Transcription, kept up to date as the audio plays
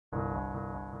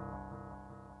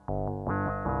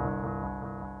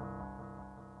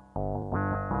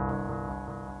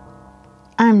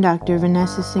I'm Dr.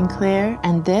 Vanessa Sinclair,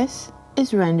 and this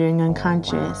is Rendering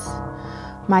Unconscious.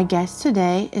 My guest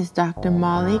today is Dr.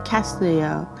 Molly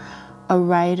Castelloe, a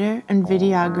writer and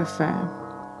videographer.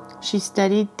 She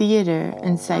studied theater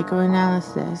and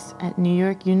psychoanalysis at New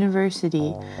York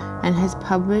University and has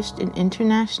published in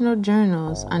international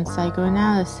journals on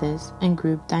psychoanalysis and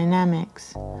group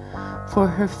dynamics. For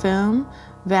her film,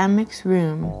 Vamik'S,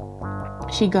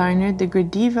 she garnered the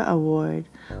Gradiva Award,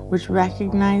 which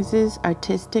recognizes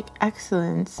artistic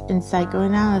excellence in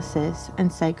psychoanalysis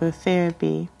and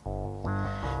psychotherapy.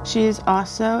 She is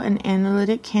also an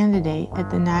analytic candidate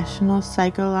at the National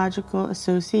Psychological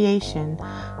Association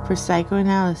for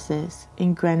Psychoanalysis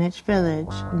in Greenwich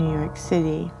Village, New York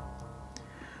City.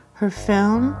 Her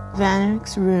film,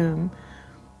 Vamik'S,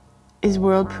 is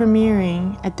world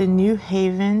premiering at the New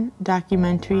Haven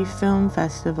Documentary Film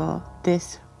Festival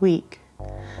this week.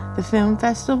 The film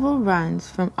festival runs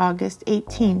from August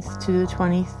 18th to the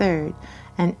 23rd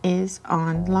and is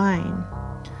online.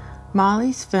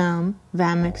 Molly's film,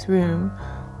 Vamik'S,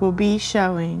 will be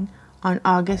showing on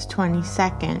August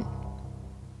 22nd.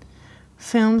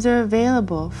 Films are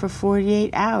available for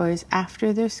 48 hours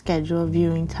after their scheduled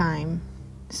viewing time,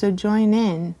 so join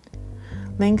in.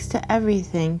 Links to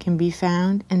everything can be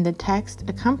found in the text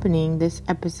accompanying this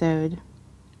episode.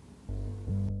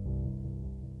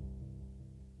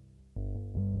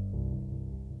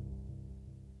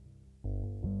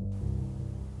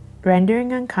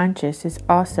 Rendering Unconscious is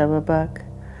also a book.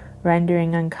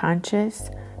 Rendering Unconscious,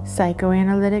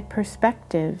 Psychoanalytic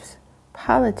Perspectives,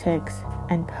 Politics,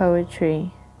 and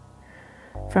Poetry.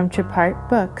 From Trapart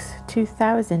Books,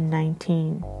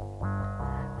 2019.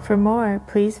 For more,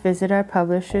 please visit our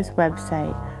publisher's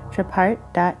website,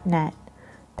 trapart.net.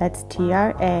 That's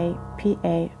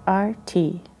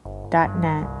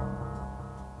TRAPART.net.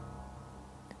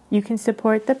 You can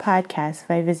support the podcast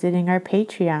by visiting our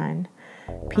Patreon,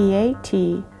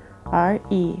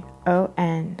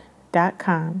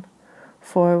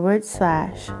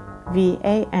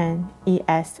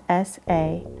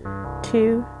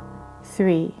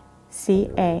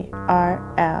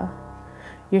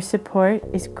 Your support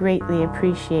is greatly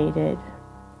appreciated.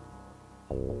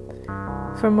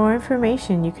 For more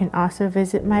information, you can also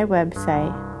visit my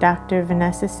website,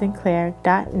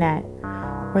 drvanessasinclair.net,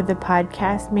 or the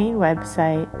podcast main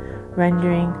website,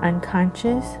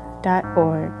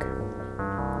 renderingunconscious.org.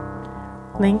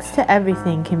 Links to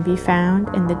everything can be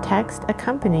found in the text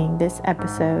accompanying this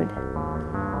episode.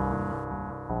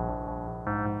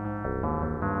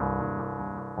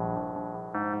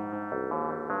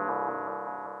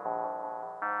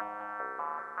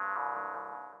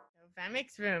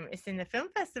 Vamik'S is in the film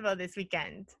festival this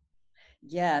weekend.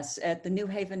 Yes, at the New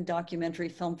Haven Documentary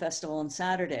Film Festival on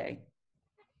Saturday.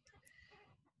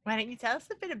 Why don't you tell us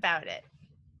a bit about it?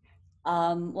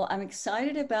 Well, I'm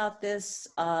excited about this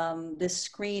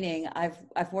screening.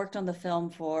 I've worked on the film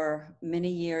for many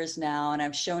years now, and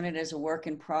I've shown it as a work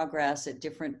in progress in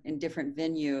different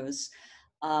venues.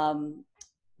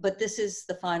 But this is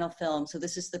the final film, so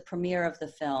this is the premiere of the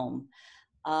film.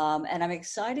 And I'm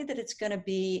excited that it's going to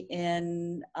be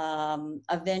in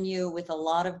a venue with a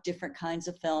lot of different kinds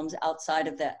of films outside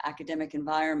of the academic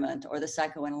environment or the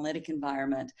psychoanalytic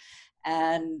environment.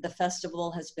 And the festival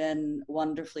has been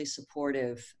wonderfully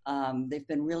supportive. They've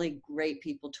been really great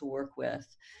people to work with.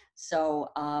 So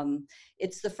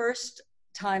it's the first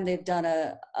time they've done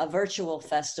a virtual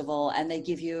festival, and they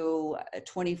give you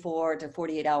 24 to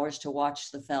 48 hours to watch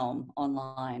the film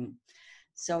online.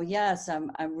 So yes,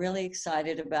 I'm really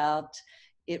excited about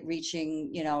it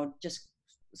reaching, just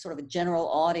sort of a general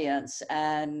audience,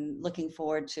 and looking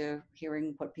forward to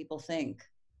hearing what people think.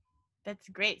 That's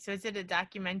great. So is it a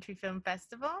documentary film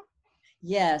festival?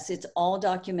 Yes, it's all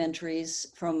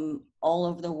documentaries from all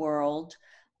over the world.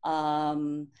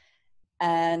 And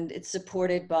it's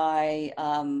supported by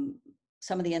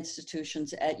some of the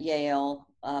institutions at Yale,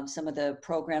 some of the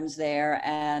programs there,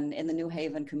 and in the New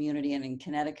Haven community and in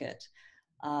Connecticut.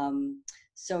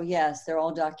 So yes, they're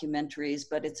all documentaries,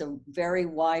 but it's a very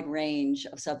wide range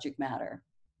of subject matter.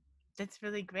 That's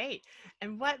really great.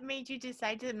 And what made you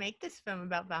decide to make this film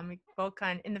about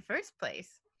Vamik'S in the first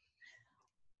place?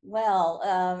 Well,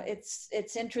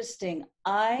 it's interesting.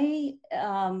 I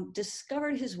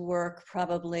discovered his work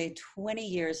probably 20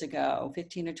 years ago,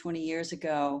 15 or 20 years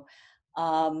ago,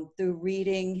 through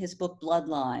reading his book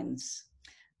Bloodlines.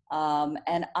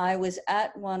 And I was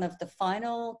at one of the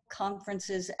final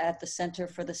conferences at the Center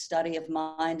for the Study of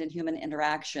Mind and Human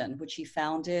Interaction, which he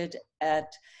founded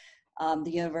at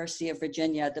the University of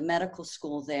Virginia, the medical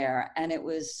school there. And it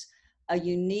was a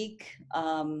unique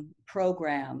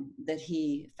program that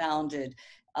he founded.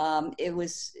 It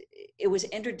was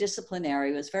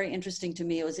interdisciplinary. It was very interesting to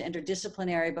me. It was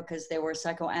interdisciplinary because there were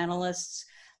psychoanalysts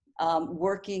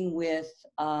working with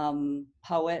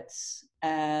poets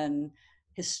and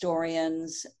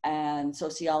historians and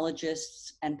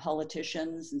sociologists and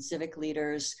politicians and civic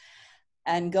leaders,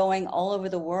 and going all over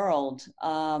the world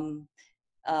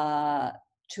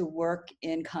to work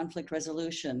in conflict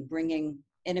resolution, bringing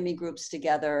enemy groups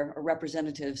together or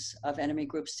representatives of enemy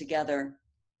groups together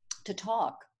to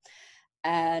talk.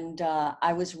 And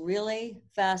I was really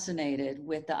fascinated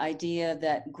with the idea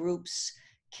that groups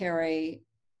carry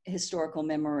historical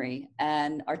memory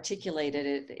and articulated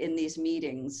it in these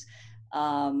meetings.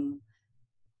 And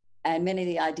many of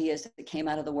the ideas that came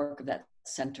out of the work of that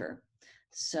center.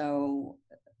 So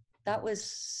that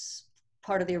was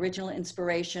part of the original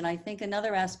inspiration. I think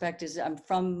another aspect is I'm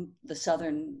from the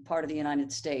southern part of the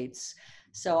United States.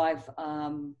 So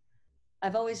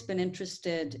I've always been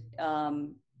interested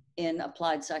in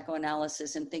applied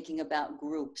psychoanalysis and thinking about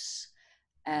groups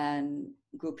and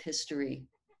group history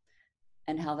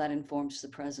and how that informs the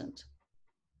present.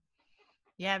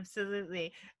 Yeah,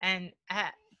 absolutely. And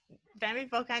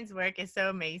Vamik'S work is so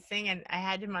amazing. And I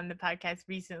had him on the podcast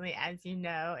recently, as you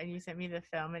know, and you sent me the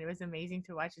film, and it was amazing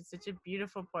to watch. It's such a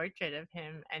beautiful portrait of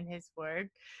him and his work.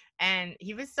 And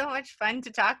he was so much fun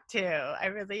to talk to. I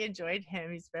really enjoyed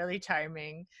him. He's really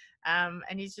charming.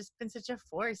 And he's just been such a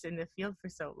force in the field for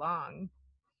so long.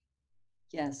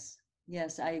 Yes.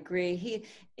 Yes, I agree. He,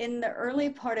 in the early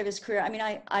part of his career, I mean,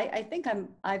 I think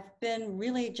I've been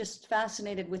really just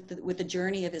fascinated with the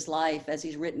journey of his life as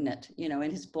he's written it, you know,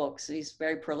 in his books. He's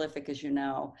very prolific, as you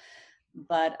know.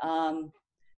 But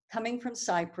coming from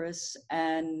Cyprus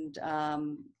and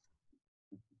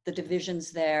the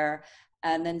divisions there,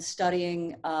 and then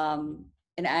studying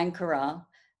in Ankara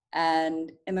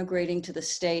and immigrating to the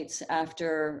States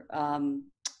after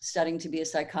studying to be a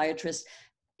psychiatrist,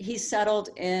 he settled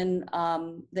in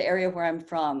the area where I'm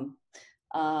from.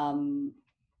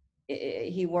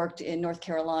 He worked in North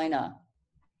Carolina.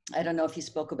 I don't know if he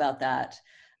spoke about that,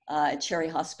 at Cherry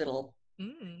Hospital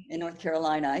in North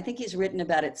Carolina. I think he's written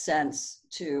about it since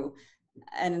too,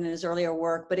 and in his earlier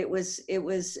work, but it was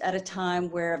at a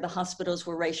time where the hospitals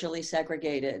were racially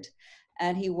segregated.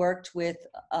 And he worked with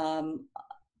a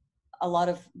lot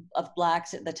of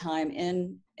Blacks at the time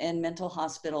in mental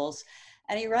hospitals.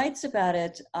 And he writes about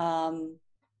it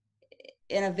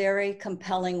in a very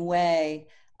compelling way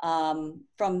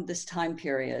from this time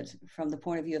period, from the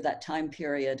point of view of that time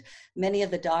period. Many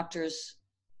of the doctors,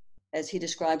 as he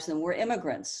describes them, were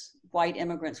immigrants, white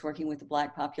immigrants working with the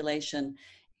Black population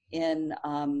in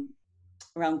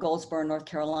around Goldsboro, North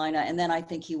Carolina. And then I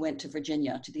think he went to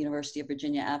Virginia, to the University of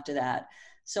Virginia after that.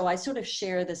 So I sort of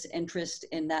share this interest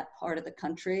in that part of the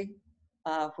country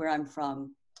where I'm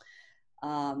from.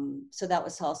 So that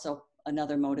was also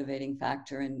another motivating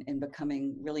factor in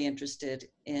becoming really interested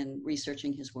in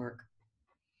researching his work.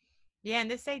 Yeah, and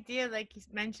this idea, like you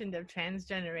mentioned, of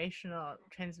transgenerational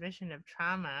transmission of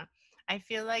trauma, I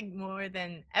feel like more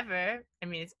than ever, I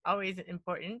mean, it's always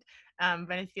important,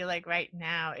 but I feel like right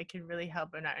now it could really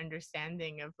help in our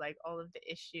understanding of like all of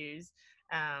the issues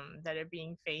that are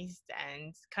being faced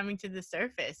and coming to the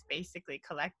surface, basically,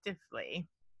 collectively.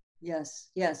 Yes,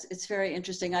 yes, it's very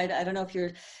interesting. I don't know if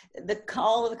you're,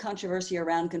 all of the controversy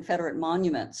around Confederate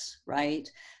monuments,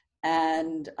 right?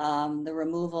 And the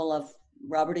removal of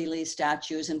Robert E. Lee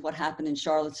statues and what happened in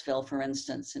Charlottesville, for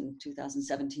instance, in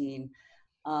 2017.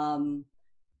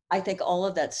 I think all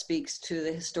of that speaks to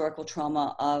the historical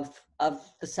trauma of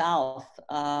the South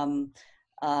and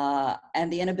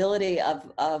the inability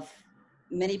of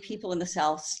many people in the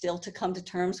South still to come to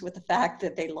terms with the fact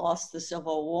that they lost the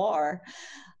Civil War.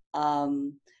 I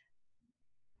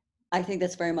think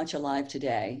that's very much alive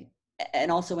today, and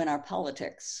also in our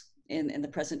politics, in the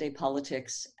present day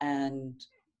politics, and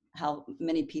how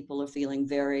many people are feeling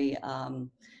very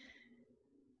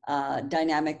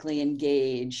dynamically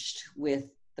engaged with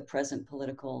the present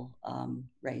political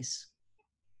race.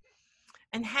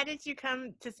 And how did you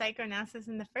come to psychoanalysis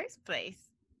in the first place?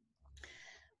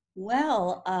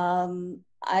 Well,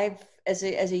 as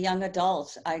a young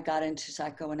adult, I got into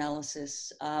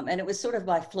psychoanalysis, and it was sort of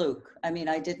by fluke. I mean,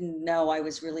 I didn't know I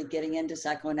was really getting into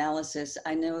psychoanalysis.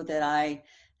 I knew that I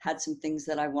had some things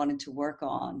that I wanted to work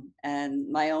on and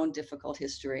my own difficult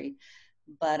history.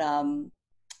 But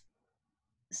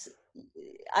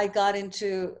I got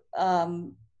into,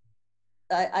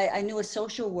 I knew a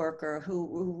social worker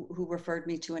who referred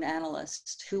me to an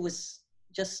analyst who was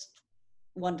just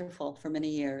wonderful for many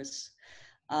years.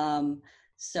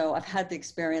 So I've had the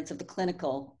experience of the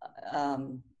clinical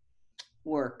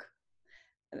work.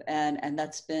 And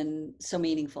that's been so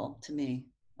meaningful to me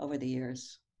over the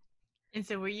years. And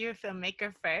so were you a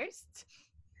filmmaker first?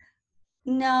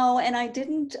 No, and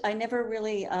I never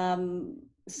really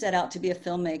set out to be a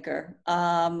filmmaker.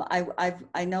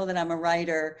 I know that I'm a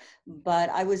writer, but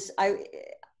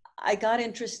I got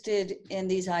interested in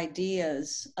these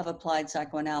ideas of applied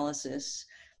psychoanalysis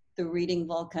through reading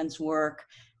Volkan's work.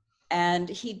 And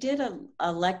he did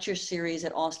a lecture series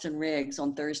at Austin Riggs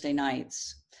on Thursday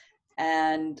nights.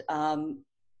 And,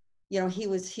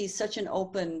 he's such an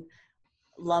open,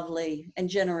 lovely, and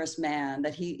generous man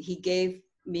that he gave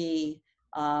me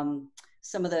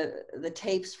some of the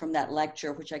tapes from that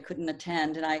lecture, which I couldn't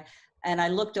attend. And I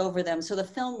looked over them. So the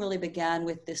film really began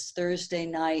with this Thursday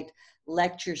night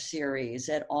lecture series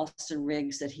at Austin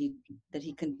Riggs that he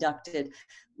conducted.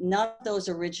 None of those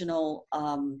original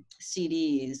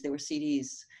CDs, they were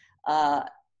CDs,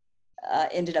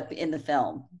 ended up in the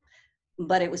film,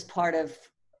 but it was part of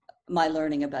my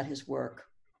learning about his work.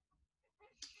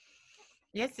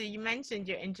 Yeah, so you mentioned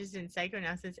you're interested in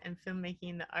psychoanalysis and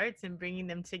filmmaking and the arts and bringing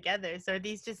them together. So are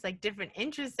these just like different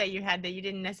interests that you had that you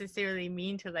didn't necessarily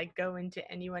mean to like go into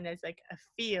anyone as like a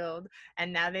field,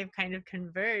 and now they've kind of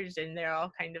converged and they're all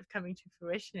kind of coming to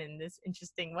fruition in this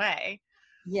interesting way?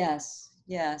 Yes,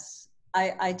 yes.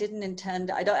 I didn't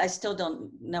intend, I still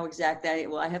don't know exactly.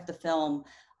 I have the film,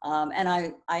 and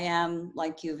I am,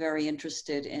 like you, very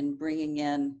interested in bringing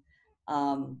in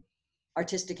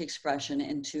artistic expression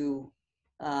into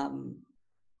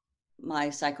my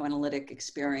psychoanalytic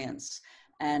experience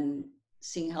and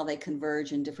seeing how they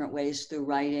converge in different ways through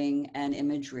writing and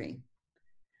imagery.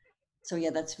 So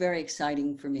yeah, that's very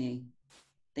exciting for me,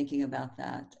 thinking about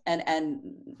that. And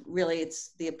really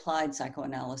it's the applied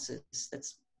psychoanalysis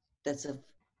that's the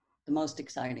most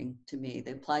exciting to me,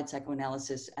 the applied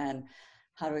psychoanalysis and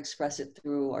how to express it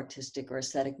through artistic or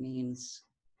aesthetic means.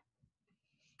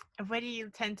 What do you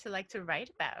tend to like to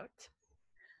write about?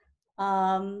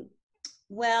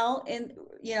 Well, in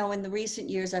the recent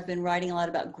years, I've been writing a lot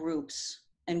about groups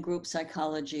and group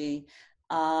psychology.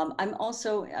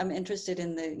 I'm interested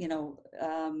in the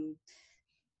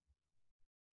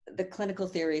clinical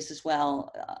theories as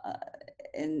well,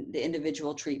 in the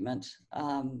individual treatment.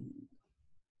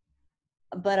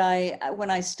 But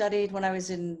when I was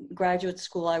in graduate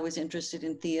school, I was interested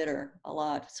in theater a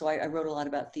lot. So I wrote a lot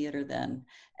about theater then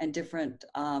and different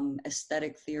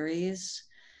aesthetic theories.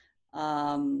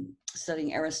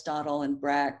 Studying Aristotle and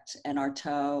Brecht and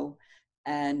Artaud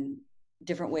and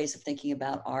different ways of thinking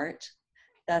about art.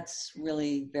 That's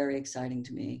really very exciting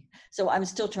to me. So I'm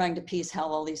still trying to piece how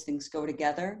all these things go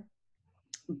together,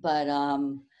 but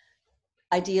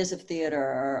ideas of theater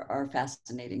are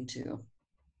fascinating too.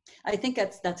 I think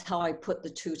that's how I put the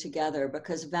two together,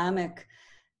 because Vamik,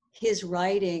 his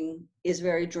writing is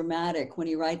very dramatic when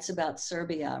he writes about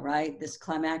Serbia, right? This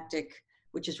climactic,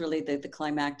 which is really the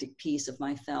climactic piece of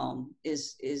my film,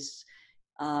 is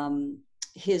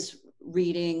his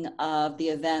reading of the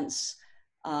events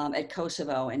at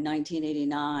Kosovo in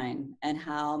 1989 and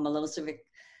how Milosevic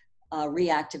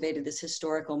reactivated this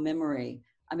historical memory.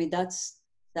 I mean, that's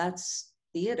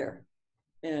theater.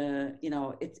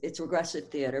 It's regressive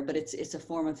theater, but it's a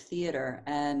form of theater,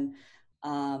 and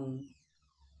I'm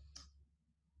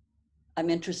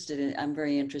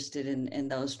very interested in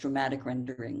those dramatic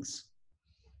renderings.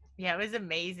 Yeah, it was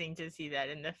amazing to see that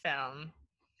in the film.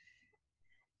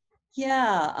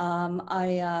 Yeah,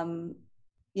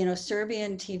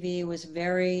 Serbian TV was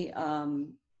very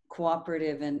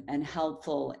cooperative and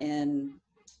helpful in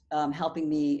helping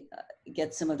me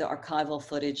get some of the archival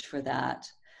footage for that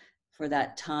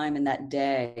time and that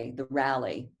day, the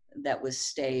rally that was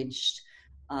staged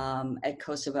at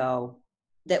Kosovo,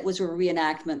 that was a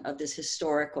reenactment of this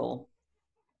historical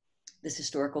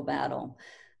battle.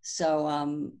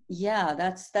 So yeah,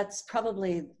 that's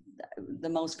probably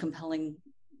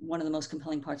one of the most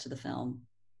compelling parts of the film.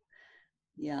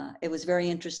 Yeah, it was very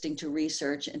interesting to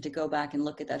research and to go back and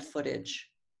look at that footage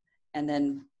and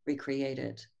then recreate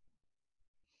it.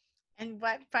 And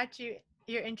what brought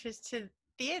your interest to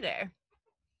theater?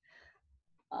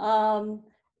 I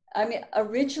mean,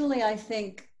 originally, I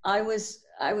think I was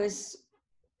an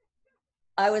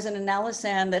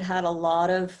analysan that had a lot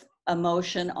of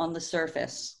emotion on the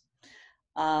surface.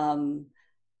 And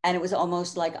it was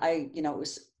almost like it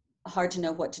was hard to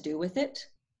know what to do with it.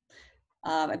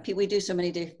 And we do so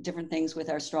many different things with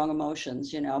our strong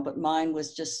emotions, but mine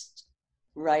was just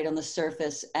right on the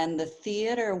surface. And the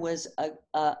theater was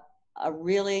a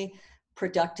really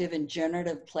productive and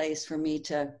generative place for me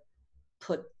to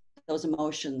put those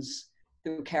emotions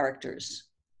through characters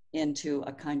into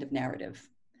a kind of narrative.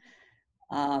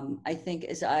 I think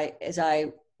as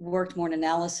I worked more in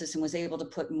analysis and was able to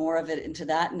put more of it into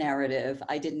that narrative,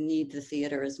 I didn't need the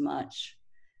theater as much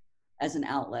as an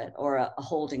outlet or a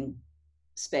holding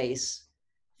space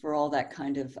for all that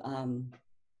kind of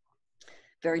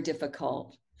very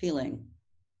difficult feeling.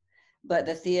 But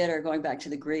the theater, going back to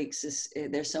the Greeks,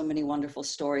 there's so many wonderful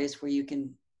stories where you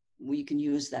can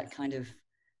use that kind of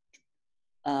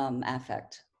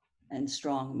affect and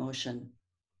strong emotion.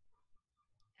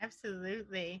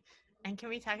 Absolutely. And can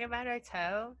we talk about our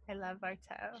toe? I love our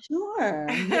toe. Sure.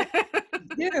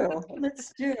 Yeah,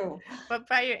 let's do. What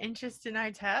brought your interest in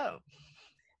our toe?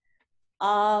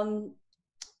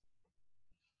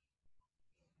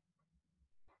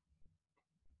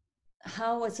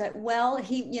 How was that? Well,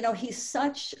 he's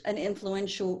such an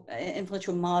influential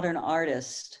modern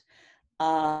artist.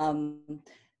 And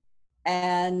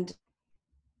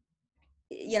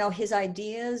his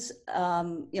ideas,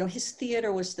 his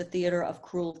theater was the theater of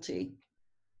cruelty.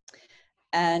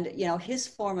 And his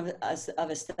form of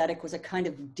aesthetic was a kind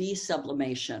of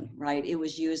de-sublimation, right? It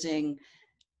was using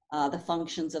the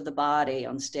functions of the body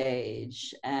on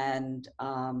stage, and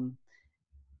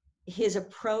his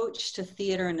approach to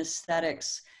theater and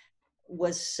aesthetics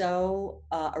was so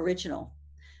original,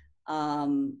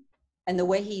 and the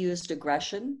way he used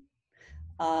aggression.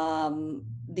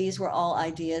 These were all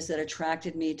ideas that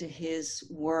attracted me to his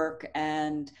work,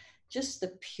 and just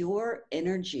the pure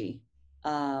energy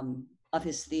of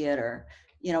his theater.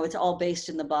 It's all based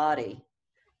in the body.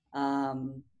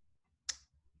 And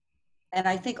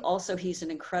I think also he's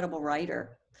an incredible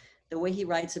writer. The way he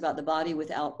writes about the body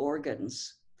without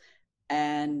organs.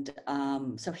 And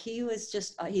so he was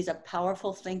he's a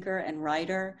powerful thinker and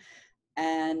writer.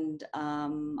 And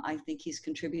I think he's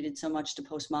contributed so much to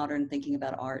postmodern thinking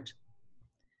about art.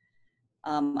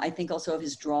 I think also of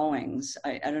his drawings.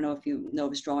 I don't know if you know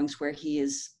of his drawings, where he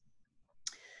is,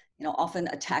 often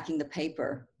attacking the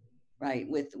paper, right,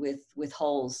 with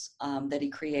holes that he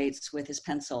creates with his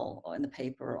pencil in the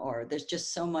paper. Or there's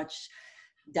just so much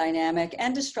dynamic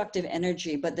and destructive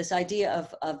energy. But this idea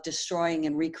of destroying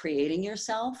and recreating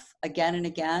yourself again and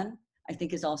again, I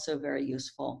think is also very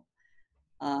useful.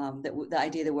 That the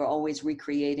idea that we're always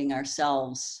recreating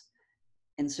ourselves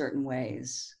in certain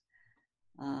ways.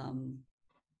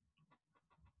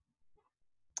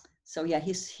 So yeah,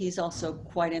 he's also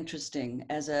quite interesting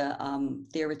as a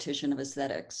theoretician of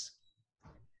aesthetics.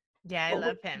 Yeah, I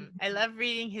love him. I love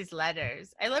reading his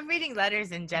letters. I love reading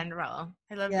letters in general.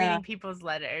 I love reading people's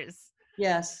letters.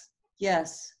 Yes,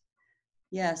 yes,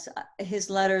 yes. His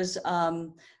letters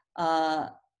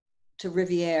to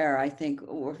Riviere, I think,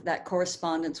 or that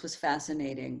correspondence was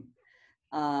fascinating.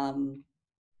 And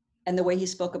the way he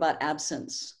spoke about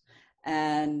absence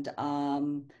and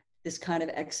this kind of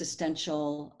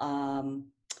existential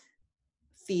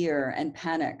fear and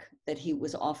panic that he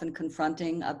was often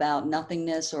confronting about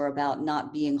nothingness, or about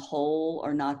not being whole,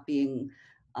 or not being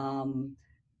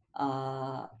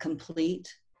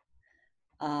complete,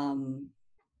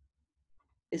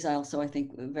 is also, I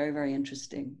think, very, very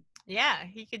interesting. Yeah,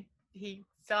 he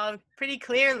saw pretty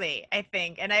clearly, I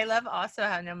think. And I love also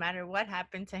how no matter what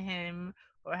happened to him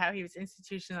or how he was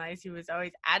institutionalized, he was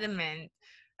always adamant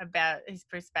about his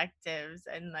perspectives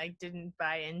and didn't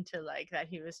buy into that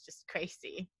he was just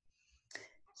crazy.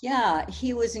 Yeah,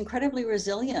 he was incredibly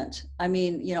resilient. I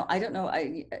mean, I don't know,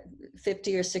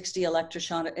 50 or 60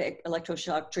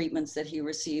 electroshock treatments that he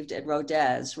received at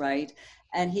Rodez, right?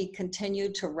 And he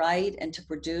continued to write and to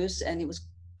produce, and he was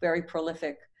very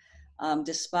prolific,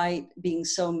 despite being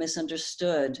so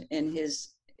misunderstood in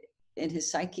his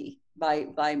psyche by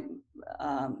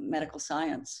medical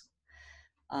science.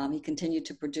 He continued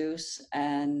to produce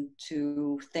and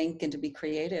to think and to be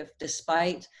creative,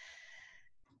 despite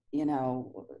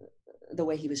the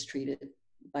way he was treated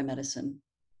by medicine.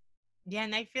 Yeah,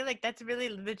 and I feel like that's really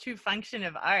the true function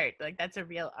of art. That's a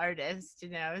real artist,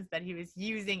 is that he was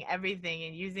using everything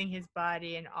and using his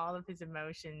body and all of his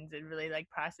emotions and really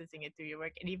processing it through your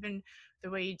work. And even the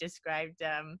way you described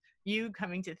you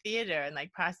coming to theater and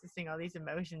processing all these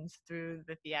emotions through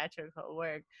the theatrical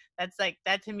work,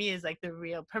 that to me is the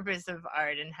real purpose of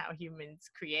art and how humans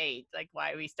create,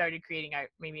 why we started creating art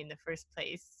maybe in the first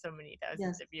place so many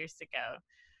thousands of years ago.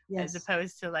 Yes. As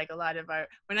opposed to a lot of art.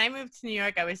 When I moved to New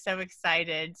York, I was so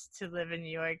excited to live in New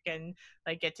York and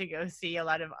get to go see a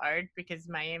lot of art, because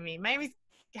Miami's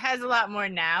has a lot more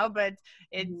now, but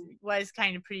it Mhm. was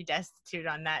kind of pretty destitute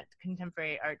on that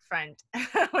contemporary art front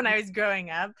when I was growing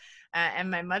up.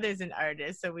 And my mother's an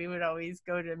artist, so we would always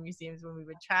go to museums when we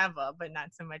would travel, but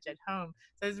not so much at home.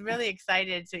 So I was really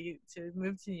excited to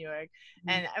move to New York,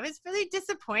 and I was really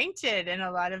disappointed in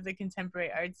a lot of the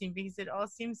contemporary art scene because it all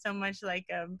seems so much like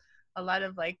a lot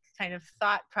of like kind of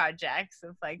thought projects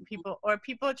of like people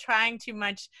trying too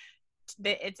much.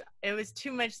 It was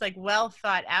too much like well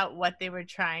thought out what they were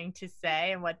trying to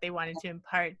say and what they wanted to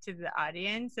impart to the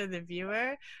audience or the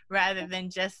viewer, rather than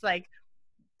just like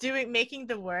making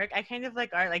the work. I kind of like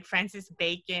art like Francis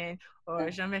Bacon or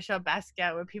Jean-Michel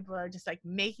Basquiat, where people are just like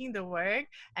making the work,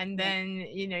 and then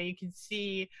you can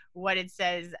see what it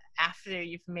says after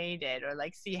you've made it, or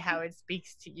like see how it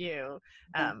speaks to you,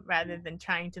 rather than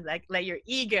trying to like let your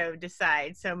ego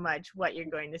decide so much what you're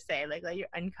going to say, like let your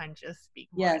unconscious speak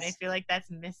more. And I Yes. feel like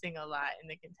that's missing a lot in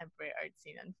the contemporary art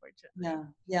scene, unfortunately.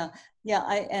 Yeah.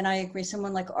 I agree.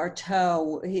 Someone like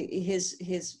Artaud,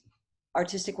 his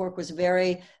artistic work was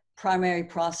very primary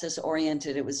process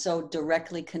oriented. It was so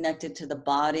directly connected to the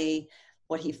body,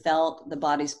 what he felt, the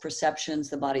body's perceptions,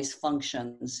 the body's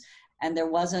functions. And there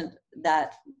wasn't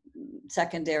that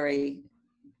secondary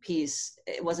piece.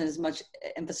 It wasn't as much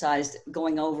emphasized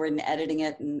going over and editing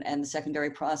it and the secondary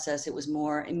process. It was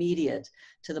more immediate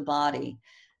to the body.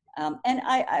 And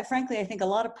I frankly, I think a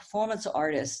lot of performance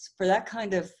artists, for that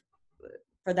kind of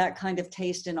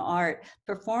taste in art,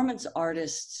 performance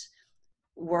artists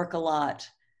work a lot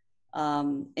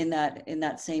in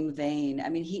that same vein. I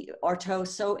mean, Artaud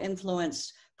so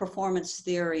influenced performance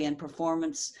theory and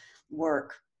performance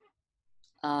work.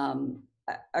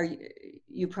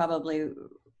 You probably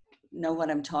know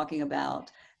what I'm talking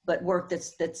about, but work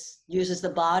that's uses the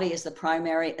body as the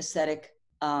primary aesthetic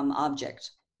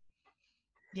object.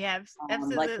 Yeah, Like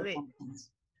absolutely.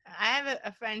 performance. I have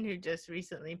a friend who just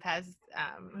recently passed,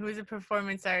 who was a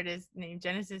performance artist named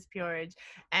Genesis Peorage.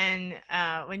 And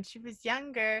when she was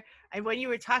younger, when you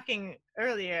were talking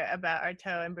earlier about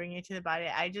Artaud and bringing it to the body,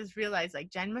 I just realized like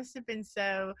Jen must have been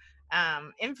so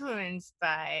influenced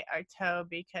by Artaud,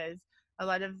 because a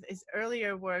lot of his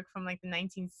earlier work from like the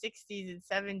 1960s and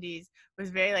 70s was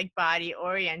very like body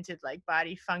oriented, like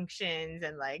body functions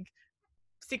and like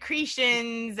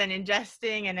secretions and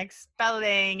ingesting and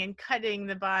expelling and cutting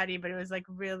the body, but it was like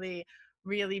really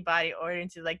really body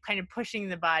oriented, like kind of pushing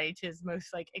the body to its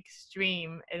most like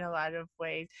extreme in a lot of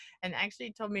ways. And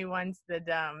actually told me once that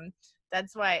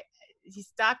that's why he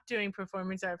stopped doing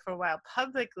performance art for a while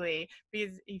publicly,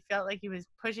 because he felt like he was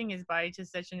pushing his body to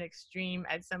such an extreme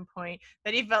at some point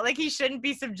that he felt like he shouldn't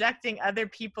be subjecting other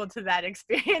people to that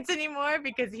experience anymore,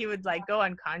 because he would like go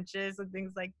unconscious and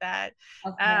things like that.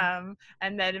 Okay.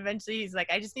 And then eventually he's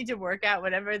like, I just need to work out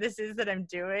whatever this is that I'm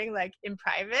doing like in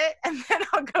private, and then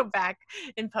I'll go back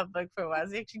in public for a while.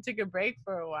 So he actually took a break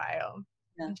for a while.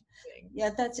 Yeah. Interesting. Yeah,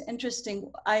 that's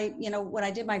interesting. When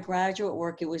I did my graduate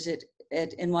work, it was at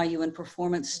NYU in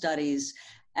performance studies.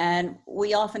 And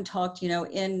we often talked,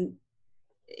 in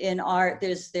art,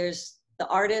 there's the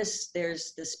artist,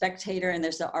 there's the spectator, and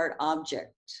there's the art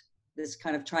object, this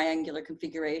kind of triangular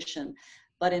configuration.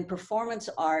 But in performance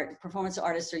art, performance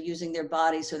artists are using their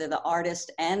body, so they're the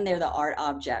artist and they're the art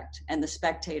object, and the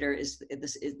spectator is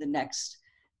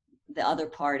the other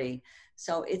party.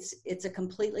 So it's a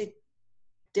completely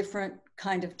different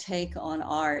kind of take on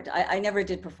art. I never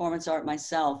did performance art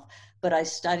myself, but I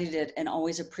studied it and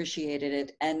always appreciated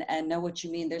it, and know what you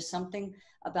mean. There's something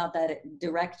about that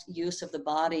direct use of the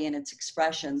body and its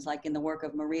expressions, like in the work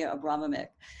of Maria Abramovic,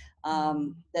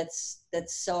 that's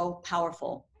so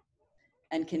powerful,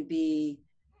 and can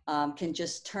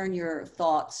just turn your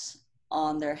thoughts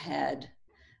on their head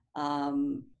by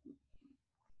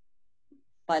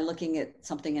looking at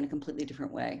something in a completely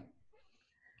different way.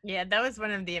 Yeah, that was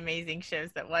one of the amazing shows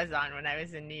that was on when I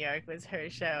was in New York, was her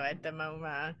show at the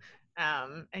MoMA.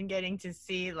 And getting to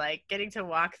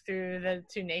walk through the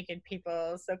two naked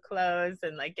people so close,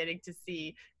 and like getting to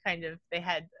see kind of, they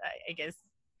had, I guess,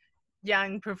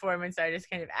 young performance artists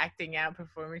kind of acting out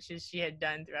performances she had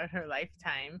done throughout her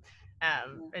lifetime.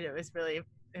 But it was really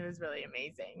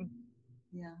amazing.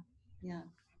 Yeah.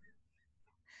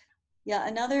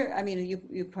 Another, I mean,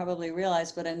 you probably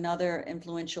realize, but another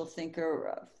influential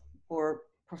thinker for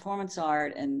performance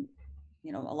art and,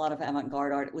 a lot of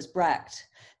avant-garde art was Brecht.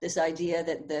 This idea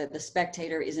that the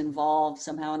spectator is involved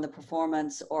somehow in the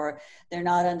performance, or they're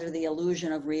not under the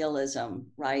illusion of realism,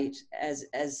 right? As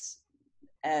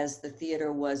the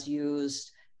theater was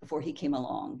used before he came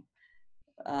along.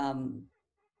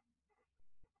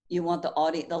 You want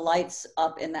the lights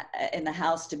up in the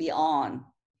house to be on,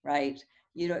 right?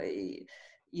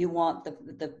 you want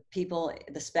the people,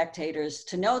 the spectators,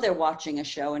 to know they're watching a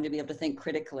show and to be able to think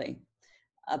critically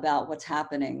about what's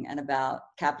happening and about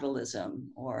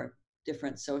capitalism or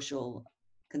different social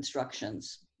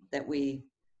constructions that we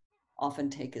often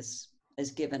take as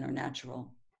given or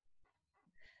natural.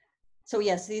 So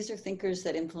yes, these are thinkers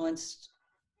that influenced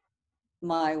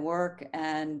my work,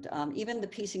 and even the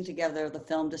piecing together of the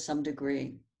film to some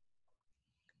degree.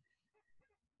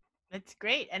 That's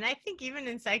great. And I think even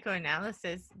in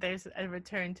psychoanalysis, there's a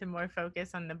return to more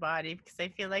focus on the body, because I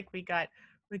feel like we got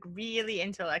like really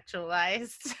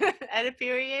intellectualized at a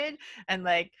period. And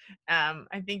like,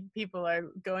 I think people are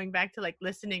going back to like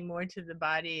listening more to the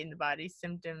body and the body's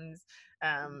symptoms,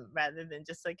 rather than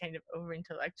just like kind of over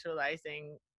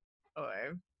intellectualizing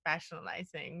or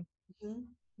rationalizing.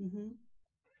 Mm-hmm. Mm-hmm.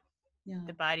 Yeah.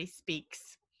 The body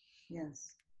speaks.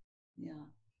 Yes. Yeah.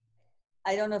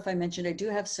 I don't know if I mentioned, I do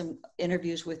have some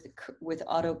interviews with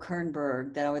Otto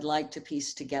Kernberg that I would like to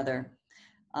piece together.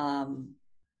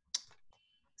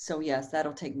 So yes,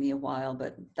 that'll take me a while,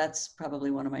 but that's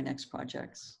probably one of my next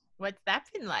projects. What's that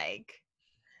been like?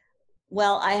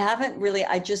 Well, I haven't really,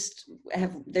 I just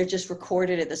have, they're just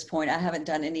recorded at this point. I haven't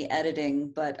done any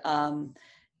editing, but,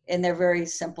 and they're very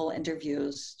simple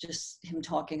interviews, just him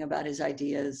talking about his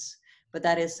ideas. But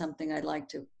that is something I'd like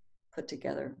to put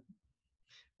together.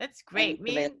 That's great.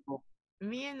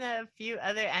 Me and a few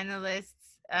other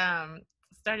analysts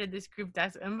started this group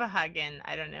Das Unbehagen,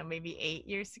 I don't know, maybe 8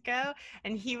 years ago.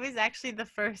 And he was actually the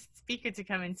first speaker to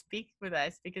come and speak with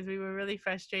us, because we were really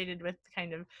frustrated with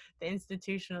kind of the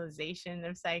institutionalization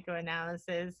of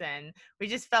psychoanalysis. And we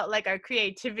just felt like our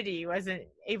creativity wasn't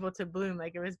able to bloom.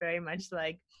 Like it was very much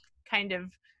like kind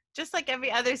of just like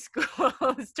every other school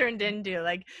was turned into,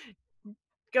 like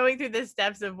going through the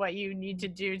steps of what you need to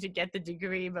do to get the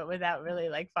degree, but without really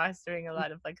like fostering a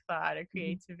lot of like thought or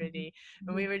creativity.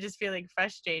 And we were just feeling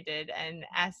frustrated and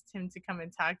asked him to come and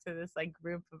talk to this like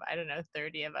group of, I don't know,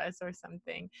 30 of us or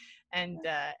something. And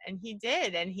he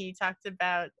did. And he talked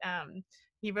about,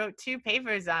 he wrote 2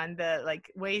 papers on the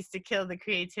like ways to kill the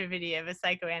creativity of a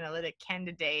psychoanalytic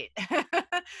candidate.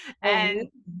 And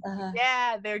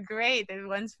yeah, they're great. There's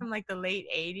one's from like the late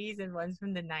 80s and one's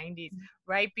from the 90s.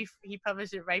 Right before he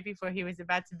published it, right before he was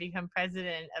about to become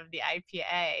president of the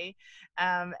IPA.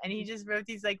 And he just wrote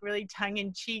these like really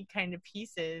tongue-in-cheek kind of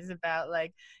pieces about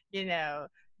like, you know,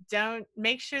 don't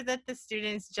make sure that the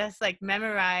students just like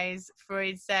memorize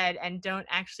Freud said and don't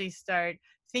actually start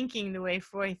thinking the way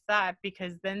Freud thought,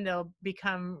 because then they'll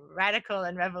become radical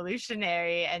and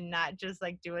revolutionary and not just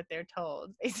like do what they're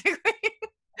told, basically.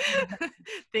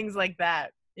 Things like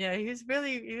that. Yeah, he was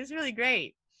really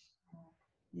great.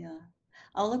 Yeah,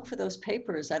 I'll look for those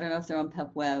papers. I don't know if they're on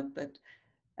PubWeb, but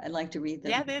I'd like to read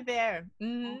them. Yeah, they're there.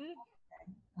 Mm-hmm.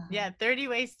 Yeah, 30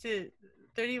 ways to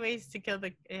kill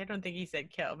the, I don't think he said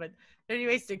kill, but 30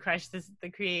 ways to crush the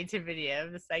creativity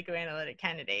of the psychoanalytic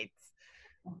candidates.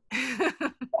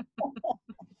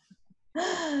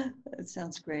 That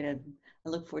sounds great. I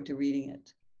look forward to reading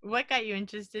it. What got you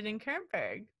interested in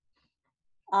Kernberg?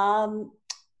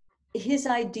 His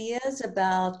ideas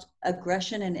about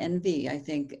aggression and envy, I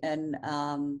think, and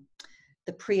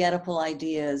the pre-Oedipal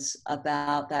ideas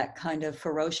about that kind of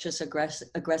ferocious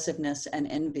aggressiveness and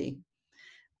envy.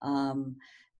 And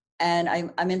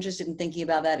I'm interested in thinking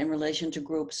about that in relation to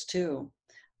groups too.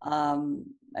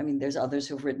 I mean, there's others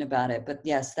who've written about it, but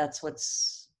yes, that's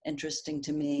what's interesting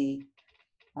to me.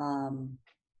 One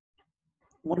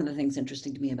of the things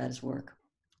interesting to me about his work.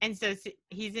 And so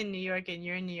he's in New York and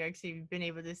you're in New York, so you've been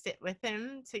able to sit with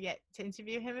him to get to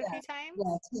interview him a few times?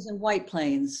 Yes, he's in White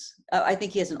Plains. I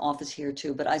think he has an office here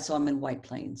too, but I saw him in White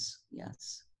Plains,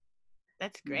 yes.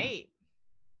 That's great.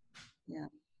 Yeah.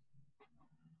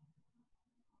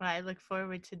 Well, I look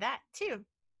forward to that too.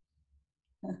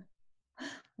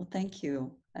 Well, thank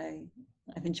you.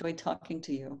 I've enjoyed talking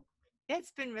to you. It's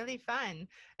been really fun.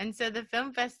 And so the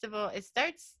film festival, it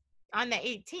starts on the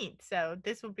 18th. So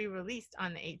this will be released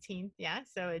on the 18th. Yeah.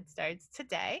 So it starts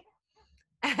today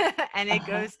and it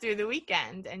goes through the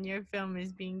weekend, and your film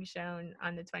is being shown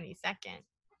on the 22nd.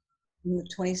 The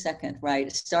 22nd,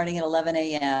 right. Starting at 11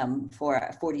 a.m.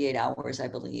 for 48 hours, I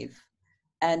believe.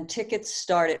 And tickets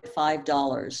start at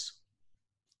 $5.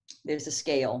 There's a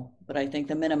scale, but I think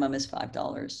the minimum is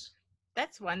 $5.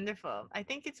 That's wonderful. I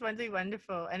think it's really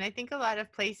wonderful. And I think a lot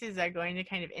of places are going to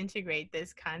kind of integrate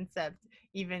this concept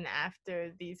even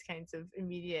after these kinds of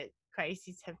immediate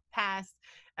crises have passed,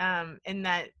 in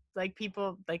that like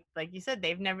people like you said,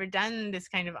 they've never done this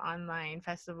kind of online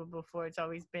festival before. It's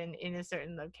always been in a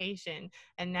certain location,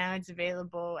 and now it's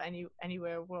available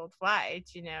anywhere worldwide.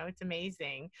 It's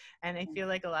amazing. And I feel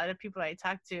like a lot of people I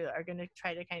talk to are going to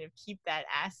try to kind of keep that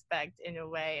aspect in a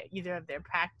way, either of their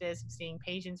practice of seeing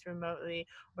patients remotely,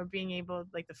 or being able,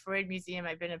 like the Freud Museum.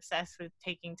 I've been obsessed with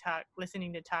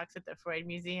listening to talks at the Freud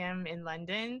Museum in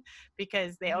London,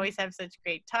 because they always have such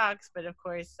great talks. But of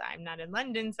course, I'm not in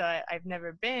London, so I've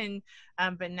never been.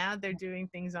 But now they're doing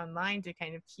things online to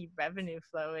kind of keep revenue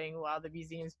flowing while the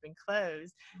museum's been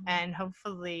closed. And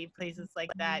hopefully places like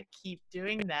that keep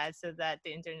doing that, so that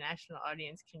the international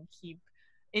audience can keep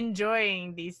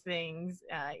enjoying these things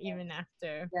even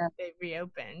after they've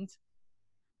reopened.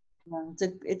 Yeah,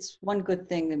 it's one good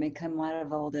thing that may come out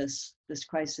of all this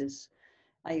crisis.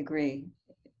 I agree.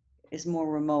 Is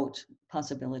more remote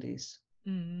possibilities.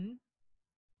 Mm-hmm.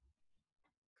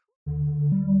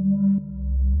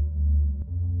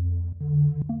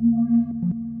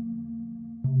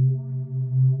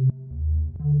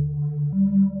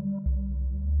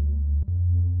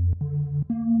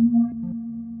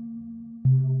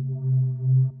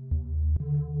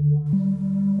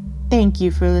 Thank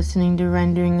you for listening to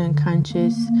Rendering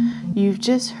Unconscious. You've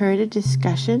just heard a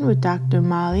discussion with Dr.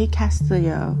 Molly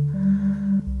Castelloe.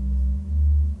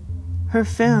 Her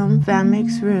film,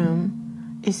 Vamik'S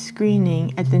Room, is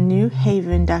screening at the New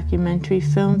Haven Documentary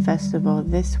Film Festival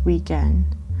this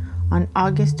weekend, on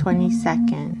August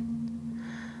 22nd.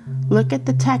 Look at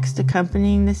the text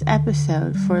accompanying this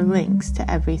episode for links to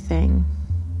everything.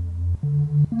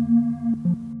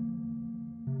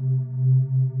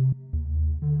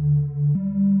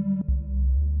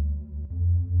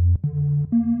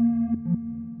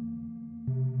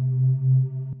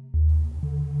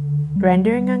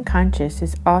 Rendering Unconscious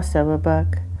is also a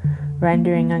book.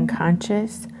 Rendering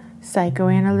Unconscious,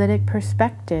 Psychoanalytic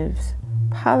Perspectives,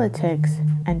 Politics,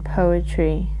 and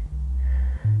Poetry.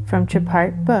 From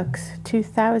Trapart Books,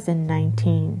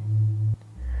 2019.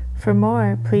 For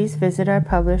more, please visit our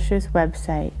publisher's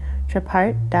website,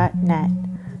 trapart.net.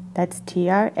 That's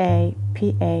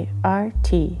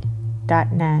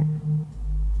TRAPART.net.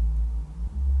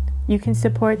 You can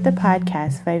support the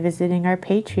podcast by visiting our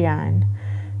Patreon,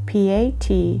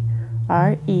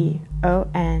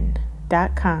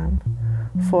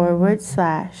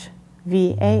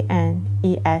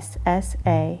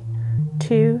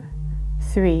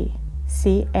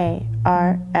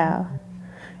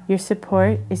 Your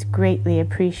support is greatly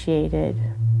appreciated.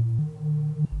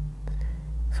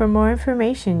 For more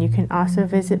information, you can also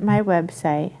visit my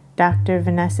website,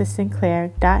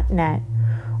 drvanessasinclair.net,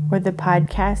 or the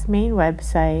podcast main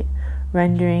website,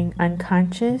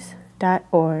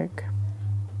 renderingunconscious.org.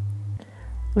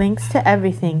 Links to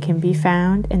everything can be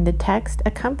found in the text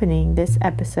accompanying this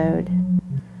episode.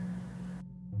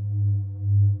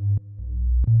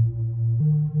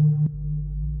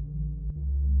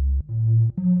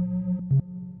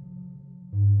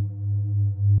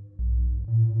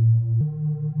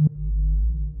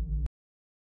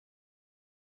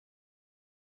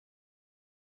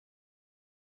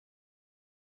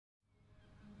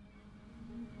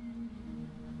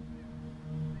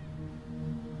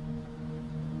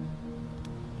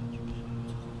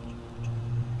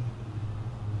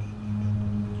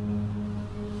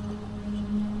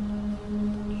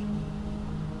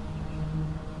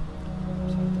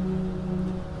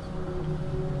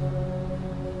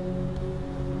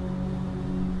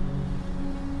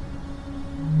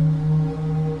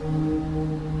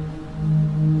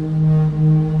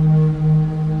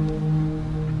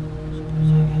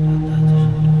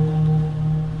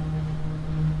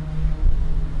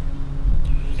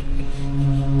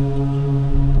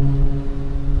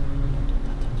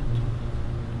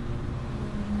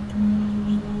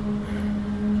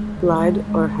 Blood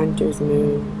or Hunter's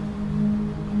Moon.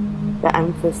 The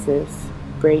emphasis,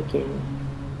 breaking,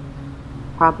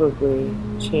 probably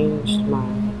changed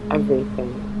my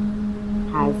everything,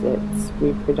 has its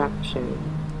reproduction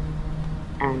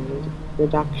and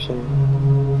reduction.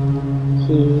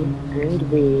 He and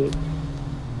we,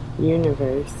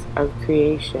 universe of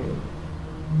creation.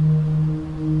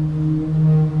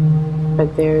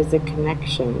 But there is a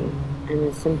connection and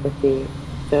a sympathy,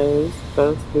 those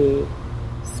both lead.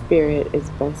 Spirit is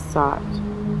best sought,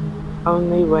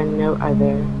 only when no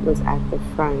other was at the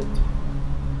front.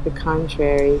 The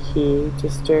contrary he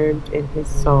disturbed in his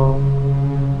soul.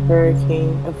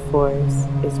 Hurricane of force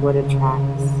is what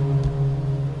attracts.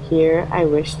 Here I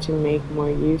wish to make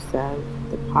more use of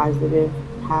the positive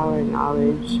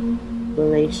power-knowledge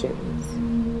relations.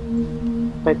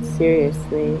 But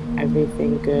seriously,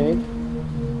 everything good?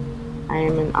 I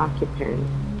am an occupant,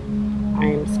 I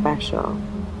am special.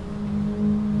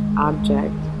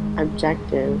 Object,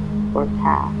 objective, or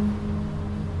path.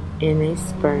 In a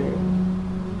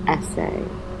sperm. Essay.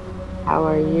 How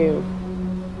are you?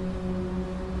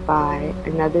 By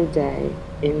another day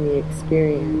in the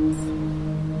experience.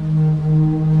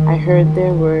 I heard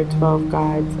there were 12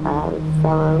 gods of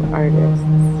fellow artists.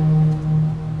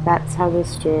 That's how the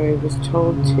story was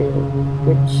told to,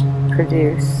 which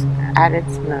produce, at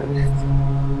its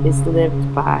most, is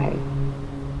lived by.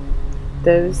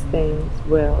 Those things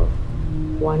will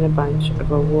won a bunch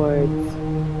of awards,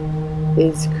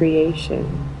 is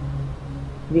creation,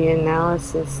 the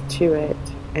analysis to it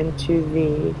and to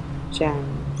thee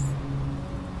gems.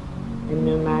 And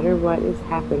no matter what is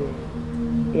happening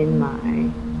in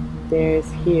my, there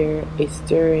is here a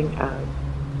stirring of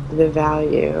the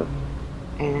value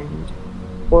and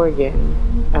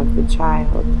organ of the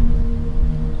child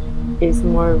is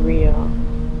more real.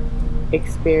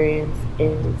 Experience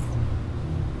is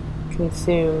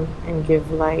consume and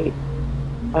give light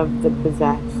of the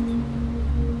possessed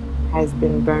has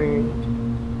been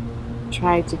burned.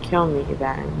 Try to kill me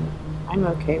then. I'm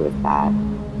okay with that.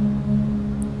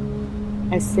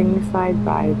 As signified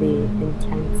by the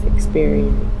intense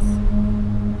experience,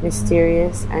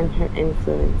 mysterious and her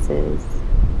influences,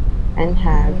 and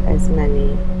have as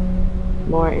many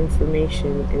more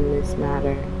information in this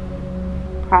matter,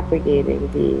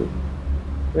 propagating thee,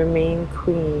 remain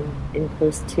queen in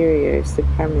posterior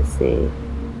supremacy,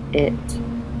 it,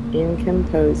 in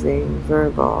composing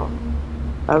verbal,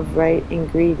 of right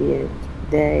ingredient,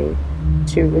 they,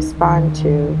 to respond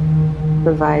to,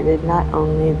 provided not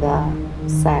only the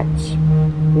such,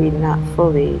 read not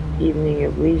fully, evening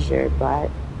of leisure, but,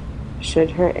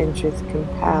 should her interest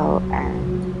compel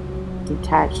and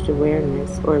detached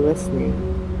awareness or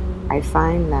listening, I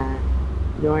find that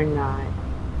you're not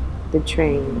the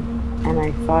train, and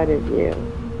I thought of you,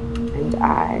 and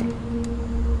I,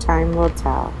 time will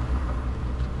tell.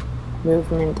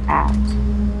 Movement at,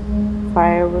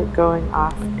 firework going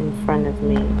off in front of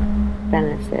me,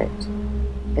 benefit,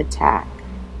 attack,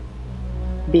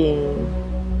 being,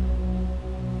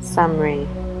 summary,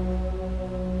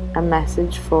 a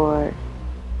message for,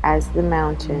 as the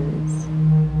mountains,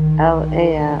 El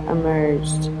Ea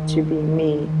emerged to be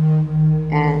me,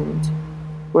 and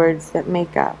words that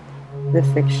make up the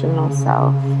fictional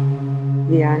self,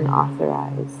 the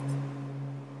unauthorized.